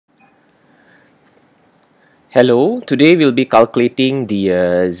Hello, today we'll be calculating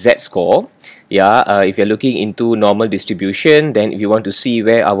the Z-score. If you're looking into normal distribution, then if you want to see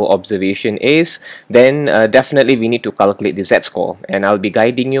where our observation is, then definitely we need to calculate the Z-score. And I'll be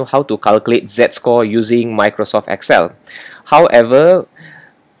guiding you how to calculate Z-score using Microsoft Excel. However,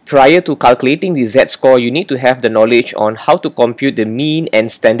 prior to calculating the Z-score, you need to have the knowledge on how to compute the mean and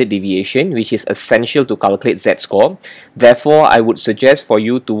standard deviation, which is essential to calculate Z-score. Therefore, I would suggest for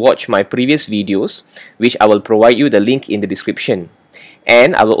you to watch my previous videos, which I will provide you the link in the description.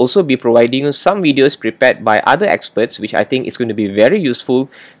 And I will also be providing you some videos prepared by other experts, which I think is going to be very useful,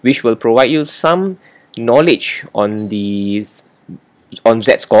 which will provide you some knowledge on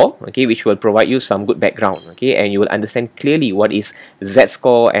Z-score, okay, which will provide you some good background, okay, and you will understand clearly what is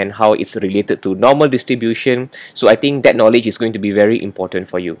Z-score and how it's related to normal distribution. So I think that knowledge is going to be very important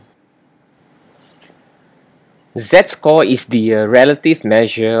for you. Z-score is the relative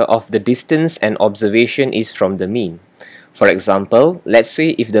measure of the distance an observation is from the mean. For example, let's say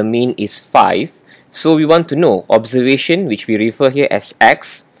if the mean is 5, so we want to know observation, which we refer here as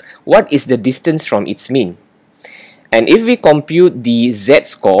x, what is the distance from its mean? And if we compute the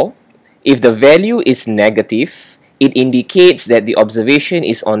Z-score, if the value is negative, it indicates that the observation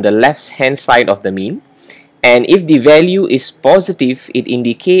is on the left-hand side of the mean. And if the value is positive, it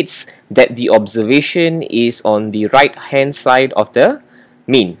indicates that the observation is on the right-hand side of the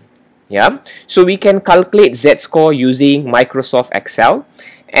mean. So we can calculate Z-score using Microsoft Excel.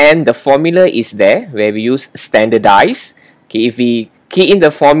 And the formula is there where we use standardize. Okay, if we key in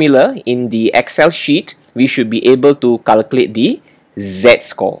the formula in the Excel sheet, we should be able to calculate the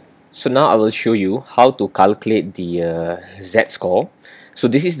Z-score. So now I will show you how to calculate the Z-score. So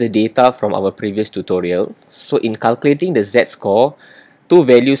this is the data from our previous tutorial. So in calculating the Z-score, two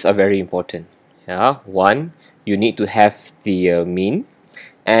values are very important. One, you need to have the mean,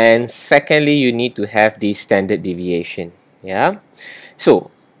 and secondly, you need to have the standard deviation.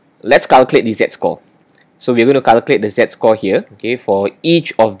 So let's calculate the Z-score. So we're going to calculate the Z-score here, okay, for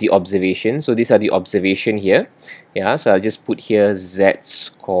each of the observations. So these are the observation here. So I'll just put here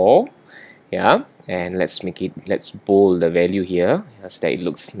Z-score. And let's bold the value here so that it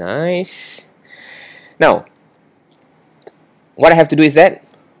looks nice. Now, what I have to do is that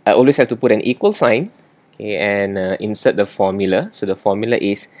I always have to put an equal sign, okay, and insert the formula. So the formula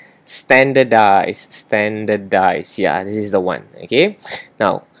is standardize. This is the one, okay.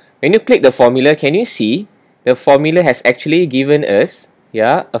 Now, when you click the formula, can you see the formula has actually given us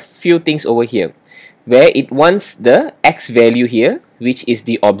a few things over here, where it wants the x value here, which is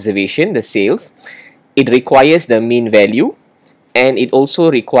the observation, the sales. It requires the mean value, and it also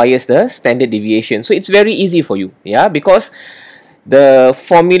requires the standard deviation. So it's very easy for you, because the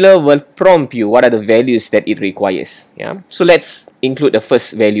formula will prompt you what are the values that it requires. So let's include the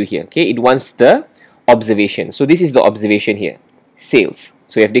first value here. Okay, it wants the observation. So this is the observation here, sales.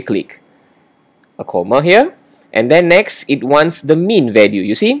 So you have to click a comma here, and then next it wants the mean value.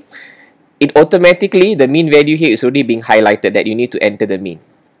 You see, it automatically, the mean value here is already being highlighted that you need to enter the mean.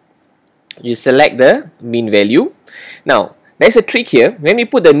 You select the mean value. Now, there's a trick here. When we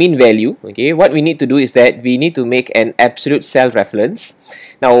put the mean value, okay, what we need to do is that we need to make an absolute cell reference.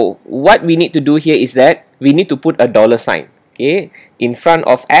 Now, what we need to do here is that we need to put a dollar sign, okay, in front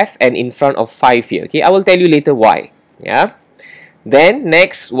of F and in front of 5 here. Okay, I will tell you later why. Then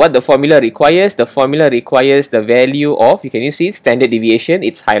next, what the formula requires the value of, you see standard deviation,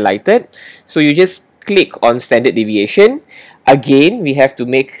 it's highlighted. So you just click on standard deviation. Again, we have to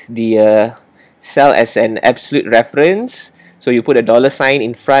make the cell as an absolute reference. So you put a dollar sign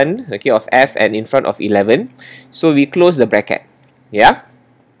in front, okay, of F and in front of 11. So we close the bracket,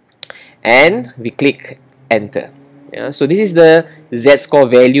 and we click enter. So this is the Z-score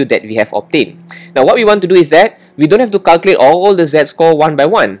value that we have obtained. Now what we want to do is that we don't have to calculate all the Z-score one by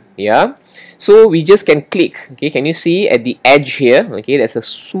one. So we just can click. Okay, can you see at the edge here? Okay, there's a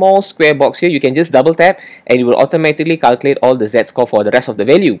small square box here. You can just double tap and it will automatically calculate all the Z-score for the rest of the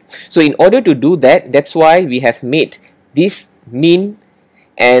value. So in order to do that, that's why we have made this mean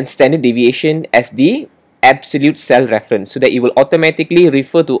and standard deviation as the absolute cell reference, so that it will automatically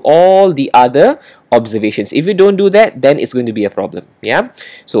refer to all the other observations. If you don't do that, then it's going to be a problem.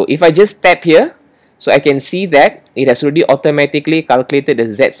 So if I just tap here, so I can see that it has already automatically calculated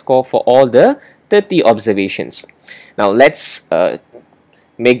the Z-score for all the 30 observations. Now let's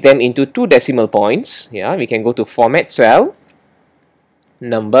make them into 2 decimal points. We can go to format cell,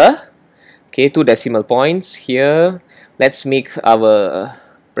 number, okay, 2 decimal points here. Let's make our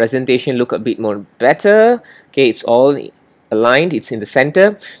presentation look a bit more better. Okay, it's all aligned, it's in the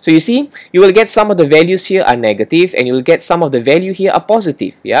center. So you see, you will get some of the values here are negative and you will get some of the value here are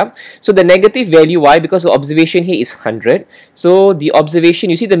positive. Yeah. So the negative value, why? Because the observation here is 100. So the observation,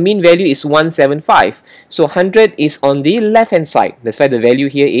 you see the mean value is 175. So 100 is on the left hand side. That's why the value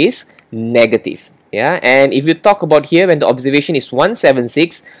here is negative. Yeah. And if you talk about here, when the observation is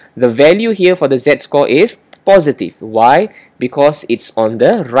 176, the value here for the Z-score is positive. Why? Because it's on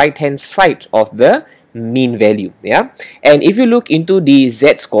the right hand side of the mean value. Yeah. And if you look into the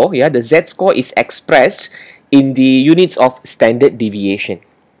Z-score, yeah, the Z-score is expressed in the units of standard deviation.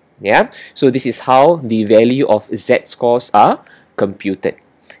 Yeah. So this is how the value of Z-scores are computed.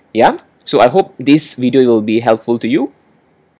 Yeah. So I hope this video will be helpful to you.